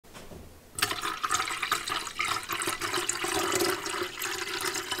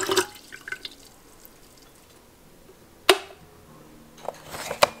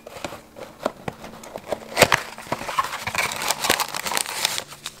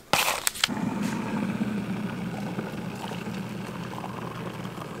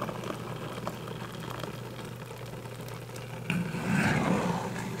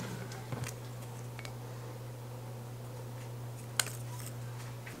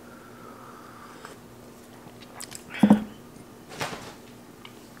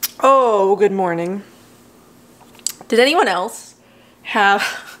Oh, good morning. Did anyone else have...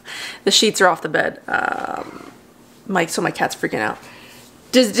 The sheets are off the bed. So my cat's freaking out.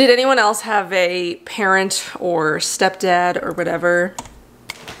 Did anyone else have a parent or stepdad or whatever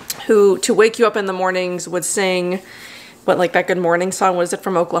who, to wake you up in the mornings, would sing, what, like that good morning song? Was it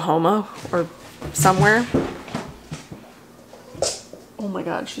from Oklahoma or somewhere? Oh my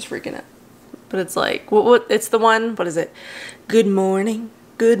God, she's freaking out. But it's like, it's the one, what is it? Good morning,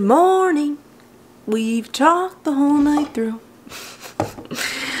 we've talked the whole night through.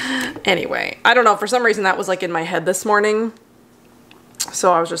 Anyway, I don't know, for some reason that was like in my head this morning.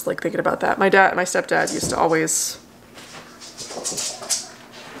 So I was just like thinking about that. My stepdad used to always,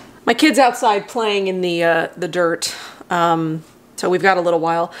 my kid's outside playing in the dirt. So we've got a little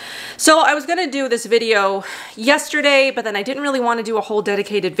while. So I was gonna do this video yesterday, but then I didn't really want to do a whole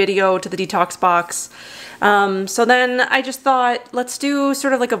dedicated video to the Detox Box. So then I just thought, let's do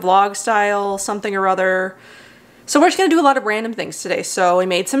sort of like a vlog style, something or other. So we're just gonna do a lot of random things today. So I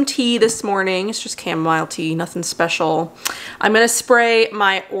made some tea this morning. It's just chamomile tea, nothing special. I'm gonna spray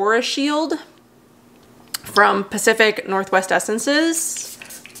my Aura Shield from Pacific Northwest Essences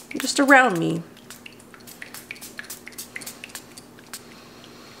just around me.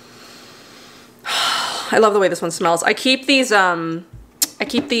 I love the way this one smells. I keep these Aura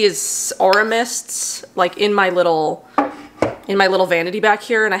mists like in my little vanity back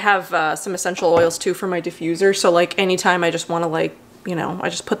here, and I have some essential oils too for my diffuser. So like anytime I just want to, like, you know, I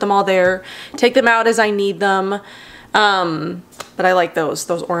just put them all there, take them out as I need them. But I like those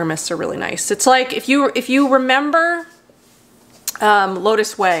Aura mists are really nice. It's like if you remember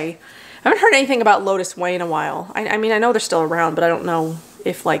Lotus Way. I haven't heard anything about Lotus Way in a while. I mean, I know they're still around, but I don't know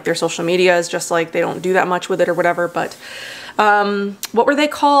if like their social media is just like they don't do that much with it or whatever. But what were they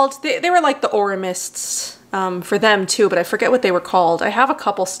called? They were like the Aura mists for them too, but I forget what they were called. I have a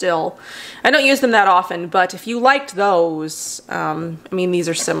couple still. I don't use them that often, but if you liked those, I mean, these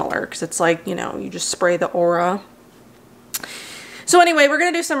are similar because it's like, you know, you just spray the Aura. So anyway, we're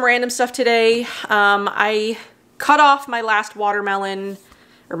gonna do some random stuff today. I cut off my last watermelon,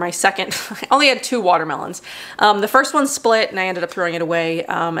 or my second. I only had 2 watermelons. The first one split and I ended up throwing it away,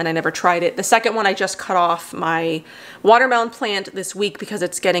 and I never tried it. The second one, I just cut off my watermelon plant this week because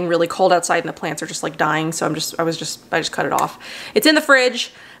it's getting really cold outside and the plants are just like dying. So I just cut it off. It's in the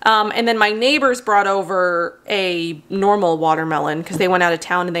fridge. And then my neighbors brought over a normal watermelon because they went out of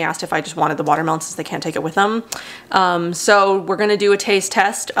town and they asked if I just wanted the watermelon since they can't take it with them. So we're gonna do a taste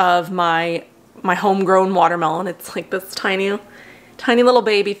test of my homegrown watermelon. It's like this tiny little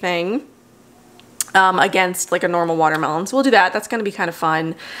baby thing against like a normal watermelon. So we'll do that. That's going to be kind of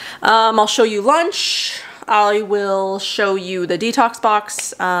fun. I'll show you lunch. I will show you the detox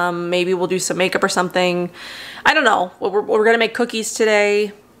box. Maybe we'll do some makeup or something. I don't know. We're going to make cookies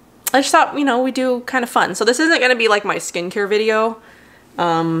today. I just thought, you know, we do kind of fun. So this isn't going to be like my skincare video.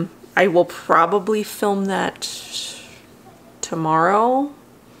 I will probably film that tomorrow.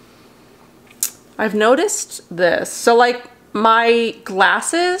 I've noticed this. So like, my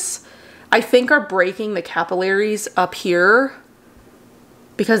glasses, I think, are breaking the capillaries up here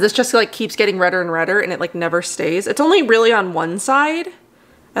because this just like keeps getting redder and redder and it like never stays. It's only really on one side.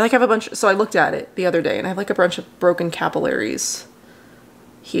 I like have a bunch, so I looked at it the other day and I have like a bunch of broken capillaries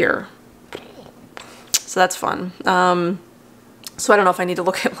here. So that's fun. So I don't know if I need to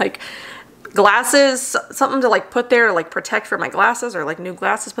look at like glasses, something to like put there to like protect for my glasses or like new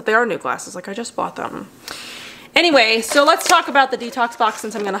glasses, but they are new glasses. Like I just bought them. Anyway, so let's talk about the detox box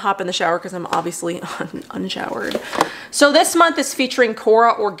since I'm going to hop in the shower because I'm obviously unshowered. So this month is featuring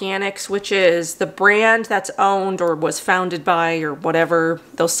KORA Organics, which is the brand that's owned or was founded by or whatever,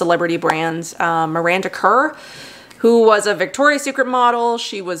 those celebrity brands. Miranda Kerr, who was a Victoria's Secret model.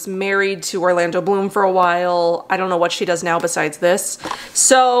 She was married to Orlando Bloom for a while. I don't know what she does now besides this.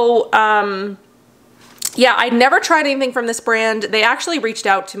 So, yeah, I'd never tried anything from this brand. They actually reached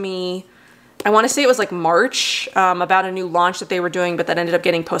out to me, I want to say it was like March, about a new launch that they were doing, but that ended up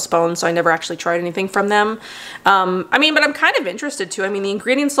getting postponed, so I never actually tried anything from them. I mean, but I'm kind of interested too. I mean, the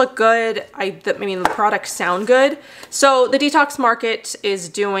ingredients look good. I mean, the products sound good. So the Detox Market is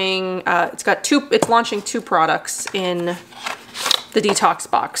doing, it's launching 2 products in the Detox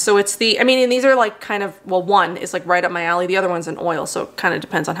Box. So it's the, I mean, and these are like kind of, well, one is like right up my alley. The other one's an oil, so it kind of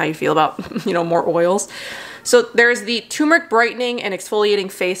depends on how you feel about, you know, more oils. So there's the Turmeric Brightening and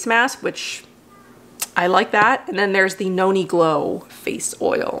Exfoliating Face Mask, which I like that. And then there's the Noni Glow Face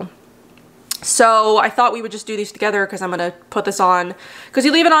Oil. So I thought we would just do these together because I'm going to put this on. Because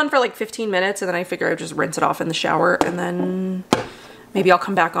you leave it on for like 15 minutes and then I figure I'd just rinse it off in the shower. And then maybe I'll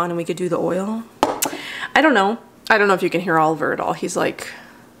come back on and we could do the oil. I don't know. I don't know if you can hear Oliver at all. He's like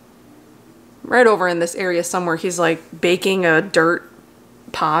right over in this area somewhere. He's like baking a dirt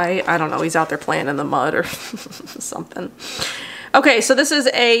pie. I don't know. He's out there playing in the mud or something. Okay, so this is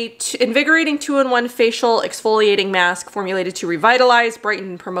a invigorating 2-in-1 facial exfoliating mask formulated to revitalize,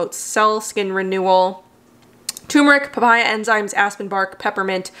 brighten, and promote cell skin renewal. Turmeric, papaya enzymes, aspen bark,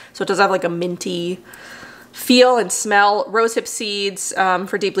 peppermint. So it does have like a minty feel and smell. Rosehip seeds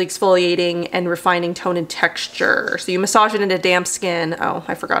for deeply exfoliating and refining tone and texture. So you massage it into damp skin. Oh,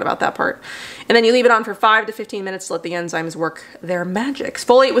 I forgot about that part. And then you leave it on for 5 to 15 minutes to let the enzymes work their magic.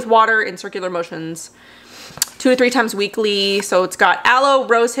 Exfoliate with water in circular motions 2 to 3 times weekly. So it's got aloe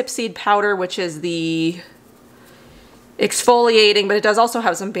rosehip seed powder, which is the exfoliating, but it does also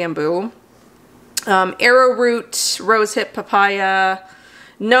have some bamboo. Arrowroot, rosehip, papaya,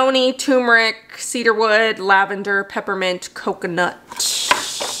 noni, turmeric, cedarwood, lavender, peppermint, coconut,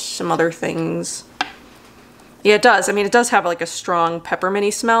 some other things. Yeah, it does. I mean, it does have like a strong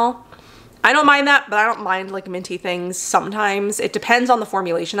pepperminty smell. I don't mind that, but I don't mind like minty things sometimes. It depends on the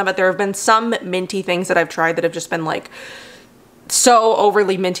formulation of it. There have been some minty things that I've tried that have just been like so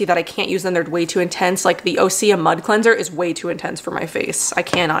overly minty that I can't use them. They're way too intense. Like the Osea mud cleanser is way too intense for my face. I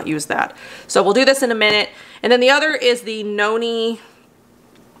cannot use that. So we'll do this in a minute. And then the other is the Noni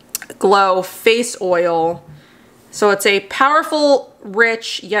Glow Face Oil. So it's a powerful,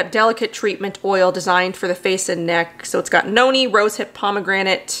 rich, yet delicate treatment oil designed for the face and neck. So it's got noni, rosehip,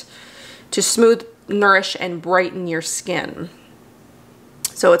 pomegranate to smooth, nourish, and brighten your skin.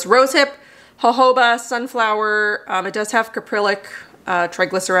 So it's rosehip, jojoba, sunflower. It does have caprylic,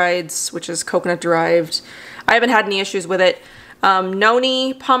 triglycerides, which is coconut derived. I haven't had any issues with it.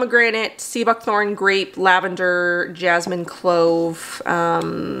 Noni, pomegranate, sea buckthorn, grape, lavender, jasmine, clove,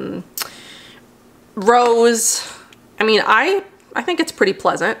 rose. I mean, I think it's pretty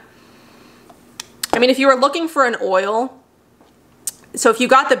pleasant. I mean, if you were looking for an oil, so if you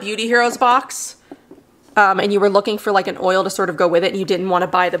got the Beauty Heroes box, and you were looking for like an oil to sort of go with it and you didn't want to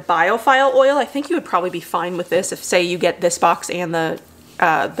buy the Biofile oil, I think you would probably be fine with this if, say, you get this box and the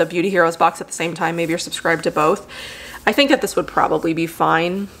Beauty Heroes box at the same time. Maybe you're subscribed to both. I think that this would probably be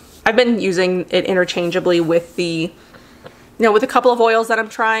fine. I've been using it interchangeably with the, with a couple of oils that I'm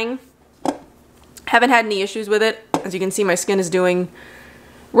trying. Haven't had any issues with it. As you can see, my skin is doing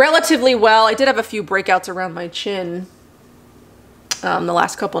relatively well. I did have a few breakouts around my chin the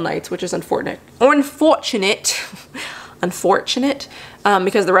last couple nights, which is unfortunate, because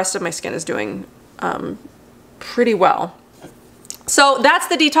the rest of my skin is doing pretty well. So that's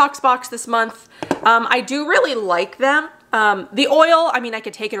the Detox Box this month. I do really like them. The oil, I mean, I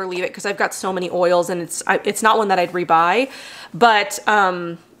could take it or leave it because I've got so many oils, and it's not one that I'd rebuy, but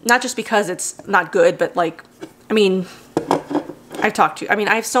not just because it's not good, but like, I mean, I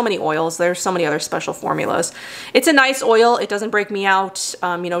have so many oils. There's so many other special formulas. It's a nice oil. It doesn't break me out.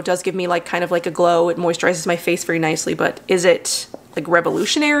 It does give me like kind of like a glow. It moisturizes my face very nicely, but is it like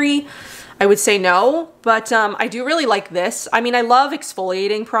revolutionary? I would say no, but I do really like this. I mean, I love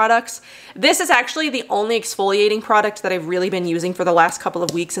exfoliating products. This is actually the only exfoliating product that I've really been using for the last couple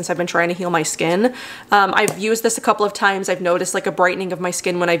of weeks since I've been trying to heal my skin. I've used this a couple of times. I've noticed like a brightening of my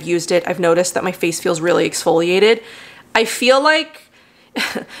skin when I've used it. I've noticed that my face feels really exfoliated. I feel like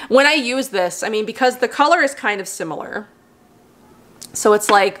when I use this, I mean, because the color is kind of similar. So it's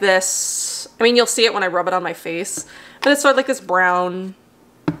like this, I mean, you'll see it when I rub it on my face, but it's sort of like this brown,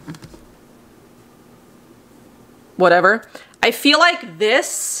 whatever. I feel like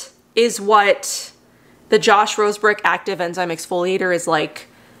this is what the Josh Rosebrick Active Enzyme Exfoliator is like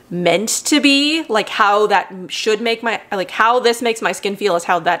meant to be, like how that should make my, like how this makes my skin feel is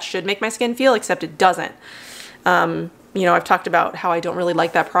how that should make my skin feel, except it doesn't. I've talked about how I don't really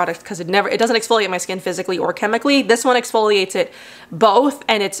like that product because it doesn't exfoliate my skin physically or chemically. This one exfoliates it both,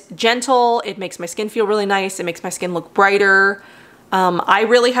 and it's gentle. It makes my skin feel really nice. It makes my skin look brighter. I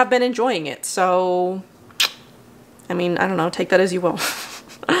really have been enjoying it. So, I mean, I don't know, take that as you will.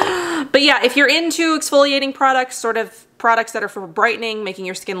 But yeah, if you're into exfoliating products, sort of products that are for brightening, making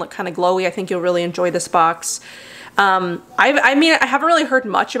your skin look kind of glowy, I think you'll really enjoy this box. I mean, I haven't really heard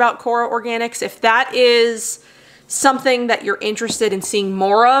much about KORA Organics. If that is something that you're interested in seeing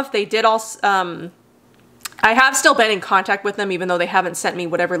more of, they did also, I have still been in contact with them, even though they haven't sent me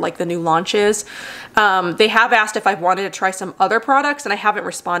whatever like the new launch is. They have asked if I wanted to try some other products, and I haven't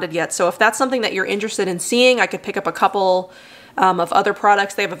responded yet. So if that's something that you're interested in seeing, I could pick up a couple of other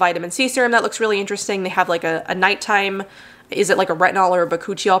products. They have a vitamin C serum that looks really interesting. They have like a nighttime, is it like a retinol or a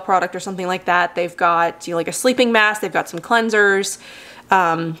bakuchiol product or something like that? They've got, you know, like a sleeping mask. They've got some cleansers.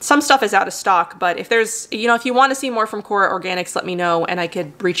 Some stuff is out of stock, but if there's, you know, if you want to see more from KORA Organics, let me know and I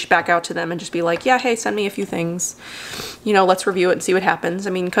could reach back out to them and just be like, yeah, hey, send me a few things, you know, let's review it and see what happens. I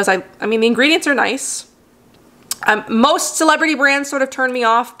mean, because I mean, the ingredients are nice. Most celebrity brands sort of turn me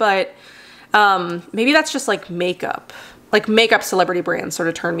off, but maybe that's just like makeup. Like makeup celebrity brands sort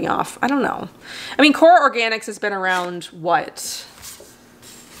of turn me off. I don't know. I mean, KORA Organics has been around, what,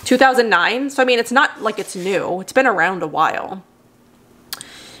 2009? So, I mean, it's not like it's new. It's been around a while.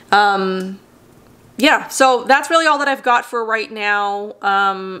 Yeah, so that's really all that I've got for right now.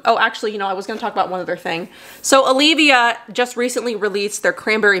 Oh, actually, you know, I was going to talk about one other thing. So Aleavia just recently released their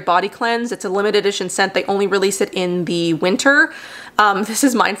Cranberry Body Cleanse. It's a limited edition scent. They only release it in the winter. This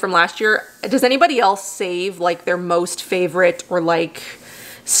is mine from last year. Does anybody else save like their most favorite or like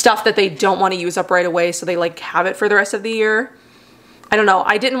stuff that they don't want to use up right away so they like have it for the rest of the year? I don't know.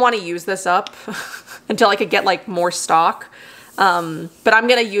 I didn't want to use this up until I could get like more stock. But I'm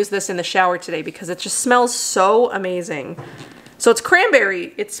going to use this in the shower today because it just smells so amazing. So it's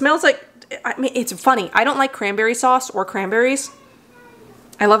cranberry. It smells like, I mean, it's funny. I don't like cranberry sauce or cranberries.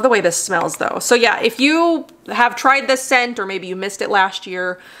 I love the way this smells though. So yeah, if you have tried this scent or maybe you missed it last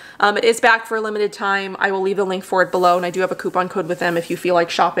year, it is back for a limited time. I will leave the link for it below and I do have a coupon code with them if you feel like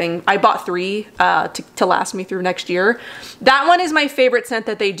shopping. I bought 3 to last me through next year. That one is my favorite scent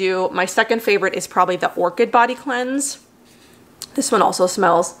that they do. My second favorite is probably the Orchid Body Cleanse. This one also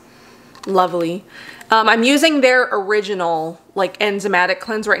smells lovely. I'm using their original like enzymatic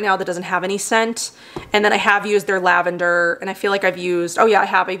cleanse right now that doesn't have any scent. And then I have used their lavender and I feel like I've used, oh yeah,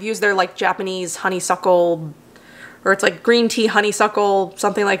 I've used their like Japanese honeysuckle, or it's like green tea honeysuckle,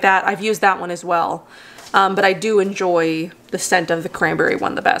 something like that. I've used that one as well. But I do enjoy the scent of the cranberry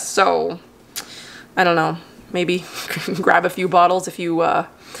one the best. So I don't know, maybe grab a few bottles if you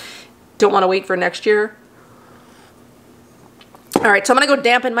don't want to wait for next year. All right, so I'm gonna go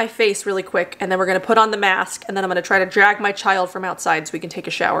dampen my face really quick and then we're gonna put on the mask and then I'm gonna try to drag my child from outside so we can take a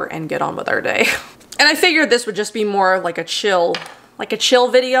shower and get on with our day. And I figured this would just be more like a chill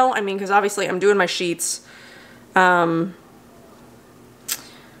video. I mean, because obviously I'm doing my sheets. So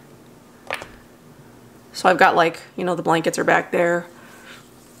I've got like, you know, the blankets are back there.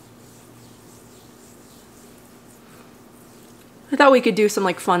 I thought we could do some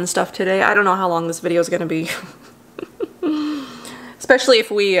like fun stuff today. I don't know how long this video is gonna be. Especially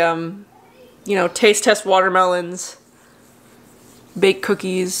if we, you know, taste test watermelons, bake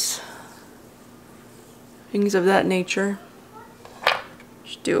cookies, things of that nature.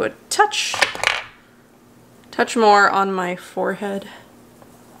 Just do a touch more on my forehead.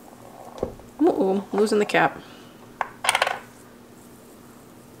 Uh-oh, losing the cap.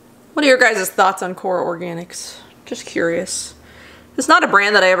 What are your guys' thoughts on KORA Organics? Just curious. It's not a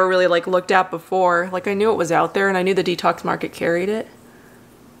brand that I ever really like looked at before. Like I knew it was out there and I knew the detox market carried it.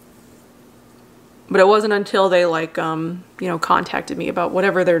 But it wasn't until they like, you know, contacted me about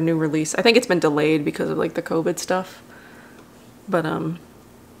whatever their new release. I think it's been delayed because of like the COVID stuff. But, all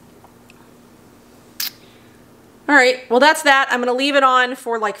right, well that's that. I'm gonna leave it on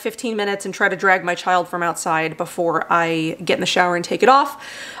for like 15 minutes and try to drag my child from outside before I get in the shower and take it off.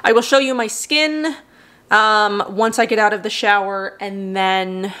 I will show you my skin once I get out of the shower, and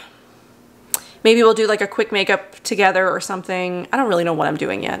then maybe we'll do like a quick makeup together or something. I don't really know what I'm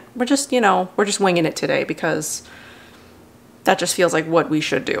doing yet. We're just, you know, we're just winging it today because that just feels like what we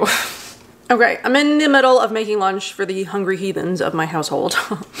should do. Okay, I'm in the middle of making lunch for the hungry heathens of my household.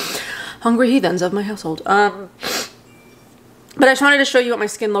 Hungry heathens of my household. But I just wanted to show you what my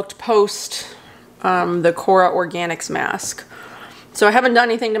skin looked post the KORA Organics mask. So I haven't done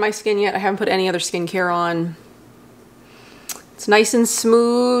anything to my skin yet. I haven't put any other skincare on. It's nice and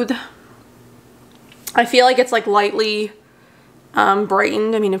smooth. I feel like it's like lightly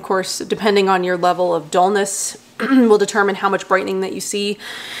brightened. I mean, of course, depending on your level of dullness will determine how much brightening that you see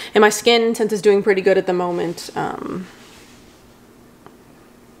in my skin, since it's doing pretty good at the moment. I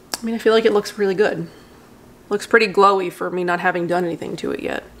mean, I feel like it looks really good. Looks pretty glowy for me not having done anything to it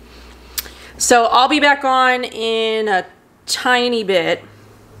yet. So I'll be back on in a tiny bit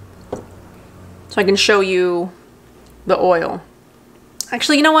so I can show you the oil.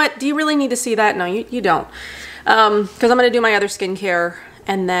 Actually, you know what? Do you really need to see that? No, you don't. Because I'm going to do my other skincare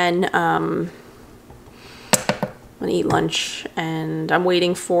and then I'm going to eat lunch, and I'm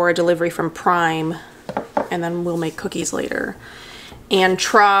waiting for a delivery from Prime, and then we'll make cookies later. and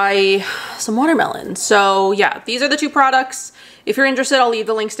try some watermelon. So yeah, these are the 2 products. If you're interested, I'll leave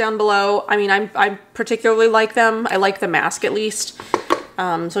the links down below. I mean, I particularly like them. I like the mask at least.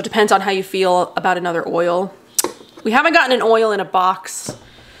 So it depends on how you feel about another oil. We haven't gotten an oil in a box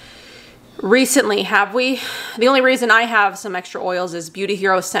recently, have we? The only reason I have some extra oils is Beauty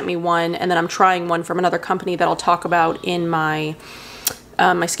Hero sent me one, and then I'm trying one from another company that I'll talk about in my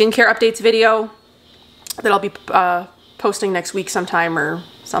my skincare updates video that I'll be posting next week sometime or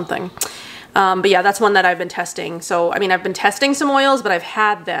something. But yeah, that's one that I've been testing. So, I mean, I've been testing some oils, but I've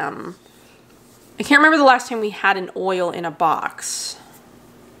had them. I can't remember the last time we had an oil in a box.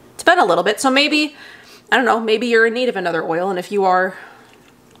 It's been a little bit, so maybe, I don't know, maybe you're in need of another oil, and if you are,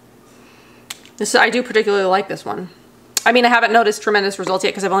 I do particularly like this one. I mean, I haven't noticed tremendous results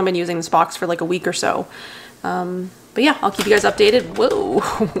yet because I've only been using this box for like a week or so. But yeah, I'll keep you guys updated. Whoa.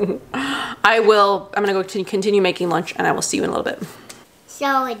 I'm gonna go continue making lunch, and I will see you in a little bit.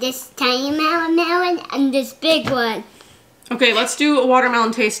 So this tiny watermelon and this big one. Okay, let's do a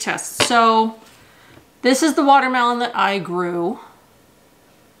watermelon taste test. So this is the watermelon that I grew.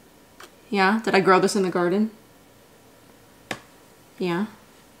 Yeah, did I grow this in the garden? Yeah.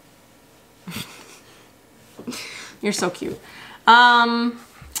 You're so cute.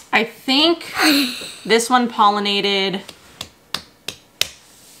 I think this one pollinated,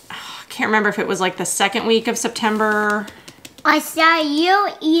 I can't remember if it was like the 2nd week of September. I saw you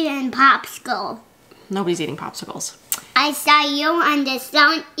eating popsicle. Nobody's eating popsicles. I saw you on the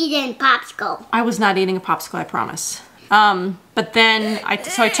sun eating popsicle. I was not eating a popsicle, I promise. But then,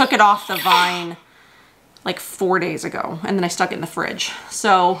 so I took it off the vine like 4 days ago, and then I stuck it in the fridge.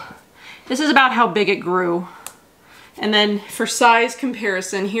 So this is about how big it grew. And then for size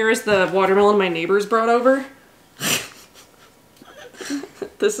comparison, here is the watermelon my neighbors brought over.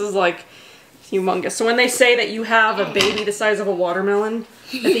 This is like humongous. So when they say that you have a baby the size of a watermelon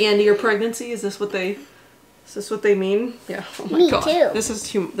at the end of your pregnancy, is this what they mean? Yeah. Oh my God. Me too. This is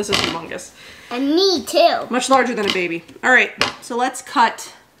humongous. And me too. Much larger than a baby. All right. So let's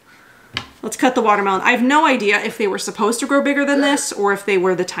cut the watermelon. I have no idea if they were supposed to grow bigger than this or if they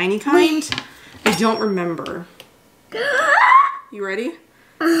were the tiny kind. I don't remember. You ready?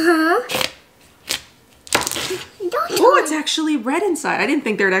 Uh-huh. Oh, it's actually red inside. I didn't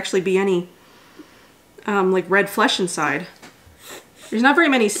think there'd actually be any like red flesh inside. There's not very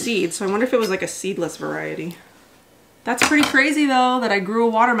many seeds, so I wonder if it was like a seedless variety. That's pretty crazy though, that I grew a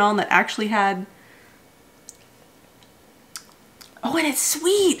watermelon that actually had... Oh, and it's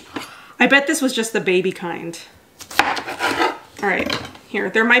sweet! I bet this was just the baby kind. All right, here,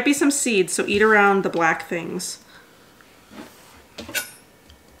 there might be some seeds, so eat around the black things.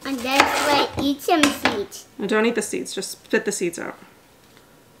 And that's why eat some seeds. No, don't eat the seeds, just spit the seeds out.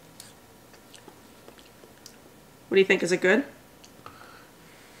 What do you think? Is it good?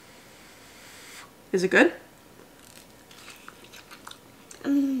 Is it good?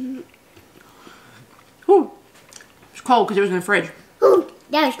 Ooh, it's cold because it was in the fridge. Ooh,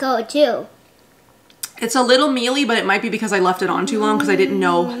 that was cold too. It's a little mealy, but it might be because I left it on too long because I didn't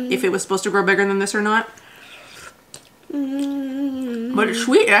know if it was supposed to grow bigger than this or not. But it's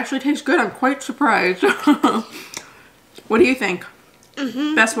sweet. It actually tastes good. I'm quite surprised. What do you think?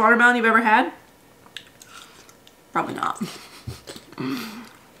 Best watermelon you've ever had? Probably not.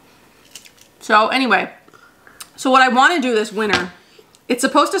 So anyway, so what I want to do this winter, it's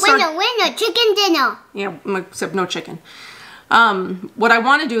supposed to start... Winter, chicken dinner. Yeah, except no chicken. What I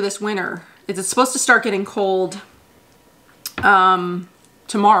want to do this winter is it's supposed to start getting cold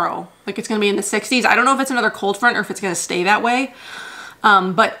tomorrow. Like it's going to be in the 60s. I don't know if it's another cold front or if it's going to stay that way.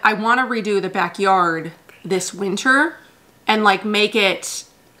 But I want to redo the backyard this winter and like make it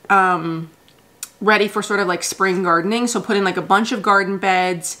ready for sort of like spring gardening. So put in like a bunch of garden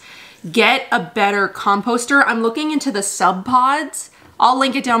beds, get a better composter. I'm looking into the sub pods. I'll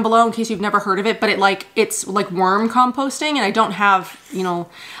link it down below in case you've never heard of it, but it's like worm composting, and I don't have, you know,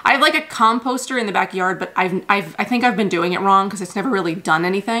 I have like a composter in the backyard, but I think I've been doing it wrong because it's never really done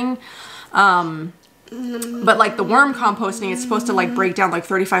anything. But like the worm composting, it's supposed to like break down like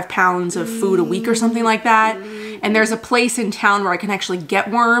 35 pounds of food a week or something like that. And there's a place in town where I can actually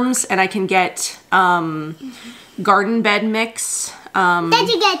get worms, and I can get garden bed mix. Then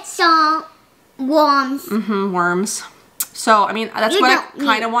you get some worms. Worms. So, I mean, that's what I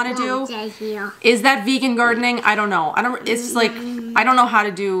kind of want to do. Is that vegan gardening? I don't know. It's like, I don't know how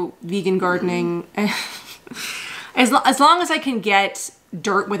to do vegan gardening. As long as I can get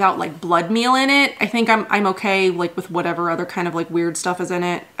dirt without like blood meal in it, I think I'm okay like with whatever other kind of like weird stuff is in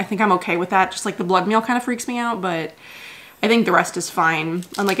it. I think I'm okay with that. Just like the blood meal kind of freaks me out, but I think the rest is fine.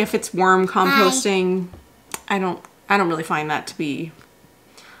 And like if it's worm composting, I don't I don't really find that to be,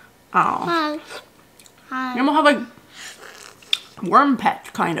 Hi. and we'll have like worm pets,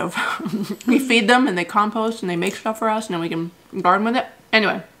 kind of. We feed them and they compost and they make stuff for us and then we can garden with it.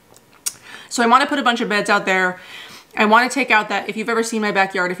 Anyway, so I want to put a bunch of beds out there. I want to take out that, if you've ever seen my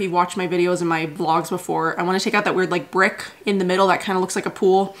backyard, if you've watched my videos and my vlogs before, I want to take out that weird like brick in the middle that kind of looks like a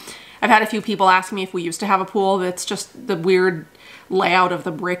pool. I've had a few people ask me if we used to have a pool. That's just the weird layout of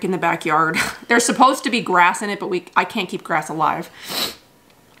the brick in the backyard. There's supposed to be grass in it, but I can't keep grass alive.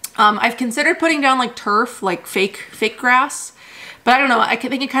 I've considered putting down like turf, like fake grass, but I don't know. I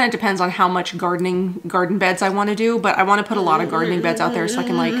think it kind of depends on how much garden beds I want to do, but I want to put a lot of gardening beds out there so I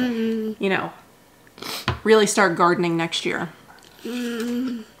can, like, you know, really start gardening next year.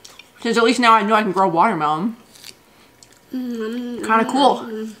 Since at least now I know I can grow watermelon. Kind of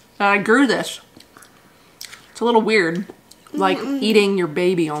cool that I grew this. It's a little weird, like eating your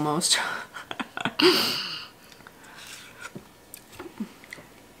baby almost.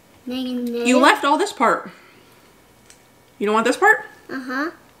 You left all this part. You don't want this part?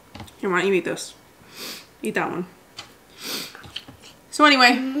 Uh-huh. Here, why don't you eat this? Eat that one. So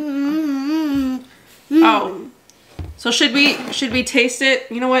anyway. Oh. So should we taste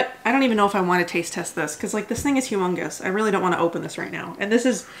it? You know what? I don't even know if I want to taste test this because like this thing is humongous. I really don't want to open this right now. And this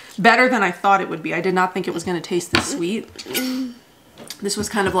is better than I thought it would be. I did not think it was going to taste this sweet. This was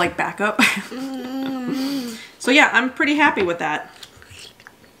kind of like backup. So yeah, I'm pretty happy with that.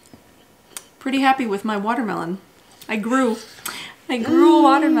 Pretty happy with my watermelon. I grew a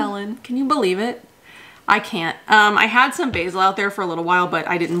watermelon. Can you believe it? I can't. I had some basil out there for a little while, but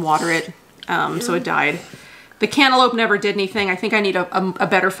I didn't water it, so it died. The cantaloupe never did anything. I think I need a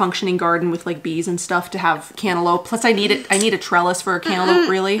better functioning garden with like bees and stuff to have cantaloupe. Plus I need a trellis for a cantaloupe,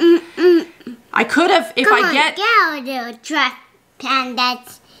 really. I could have, if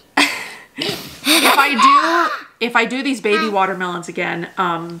I do these baby watermelons again,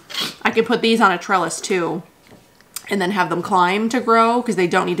 I could put these on a trellis too and then have them climb to grow because they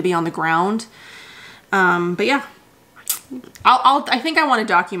don't need to be on the ground. But yeah, I think I want to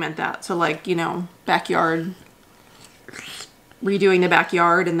document that. So like, you know, backyard, redoing the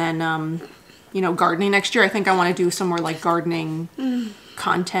backyard and then, you know, gardening next year. I think I want to do some more like gardening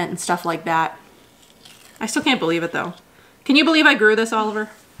content and stuff like that. I still can't believe it though. Can you believe I grew this, Oliver?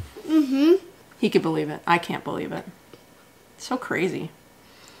 Mm-hmm. He could believe it. I can't believe it. It's so crazy.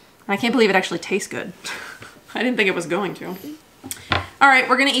 And I can't believe it actually tastes good. I didn't think it was going to. All right,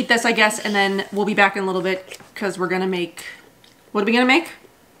 we're gonna eat this, I guess, and then we'll be back in a little bit because we're gonna make, what are we gonna make?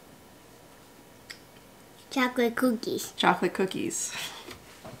 Chocolate cookies. Chocolate cookies.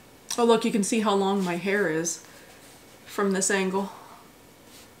 Oh look, you can see how long my hair is from this angle.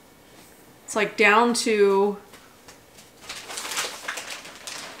 It's like down to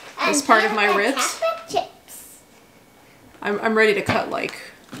this part of my ribs. Chips. I'm ready to cut like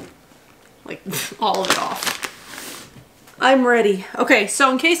all of it off. I'm ready. Okay, so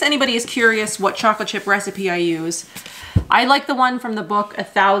in case anybody is curious what chocolate chip recipe I use, I like the one from the book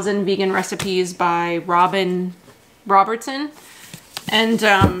 1,000 Vegan Recipes by Robin Robertson. And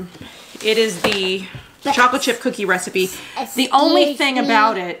it is the chocolate chip cookie recipe. The only thing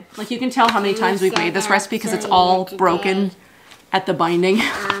about it, like you can tell how many times we've made this recipe because it's all broken at the binding.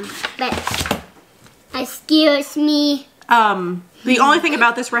 But excuse me. The only thing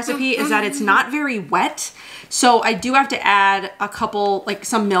about this recipe is that it's not very wet. So I do have to add a couple, like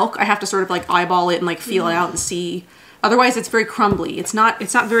some milk. I have to sort of like eyeball it and like feel it out and see. Otherwise it's very crumbly. It's not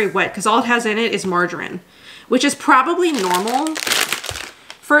very wet because all it has in it is margarine, which is probably normal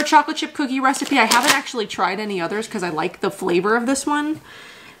for a chocolate chip cookie recipe. I haven't actually tried any others because I like the flavor of this one.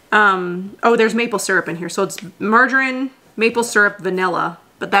 Oh, there's maple syrup in here. So it's margarine, maple syrup, vanilla,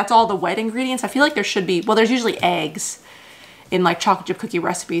 but that's all the wet ingredients. I feel like there should be, well, there's usually eggs in like chocolate chip cookie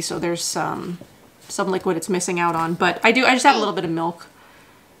recipes. So there's some liquid it's missing out on, but I just have a little bit of milk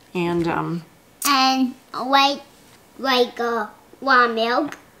and white warm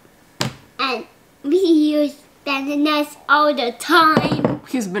milk, and we use bananas all the time.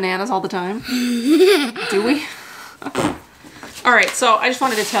 We use bananas all the time. Do we? All right, so I just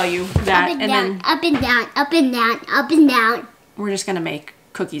wanted to tell you that, up and down, up and down, up and down, up and down. We're just gonna make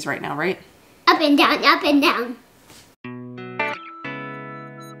cookies right now, right? Up and down, up and down.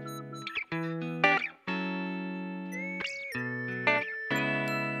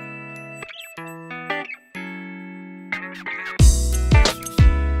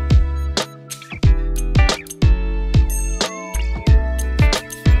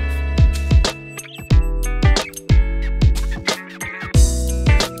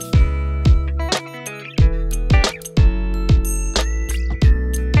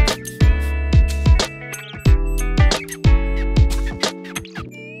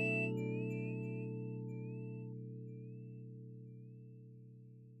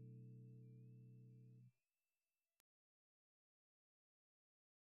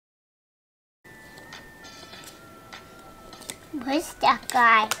 Where's that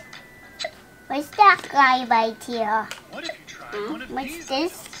guy? Where's that guy right here? What if you tried one of What's these?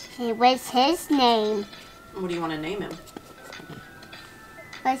 this? What's his name? What do you want to name him?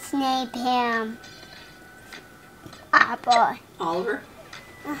 Let's name him Apple. Oliver?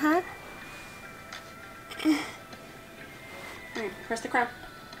 Uh-huh. Alright, press the crown.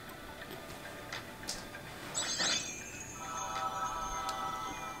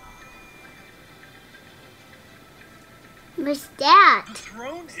 What's that? The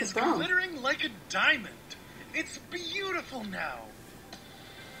throne is throne? glittering like a diamond. It's beautiful now.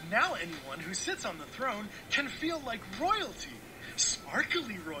 Now anyone who sits on the throne can feel like royalty.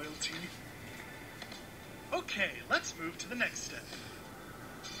 Sparkly royalty. Okay, let's move to the next step.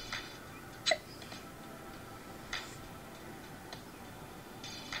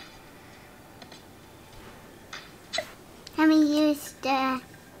 Can we use the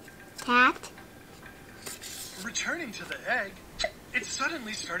cat? Returning to the egg, it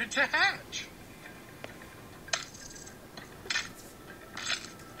suddenly started to hatch.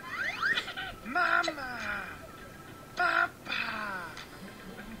 Mama! Papa!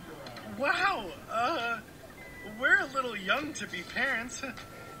 Wow, we're a little young to be parents,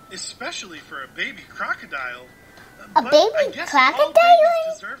 especially for a baby crocodile. A But baby I guess crocodile? all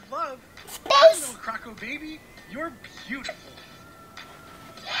babies deserve love. Hi, Space? little croco baby, you're beautiful.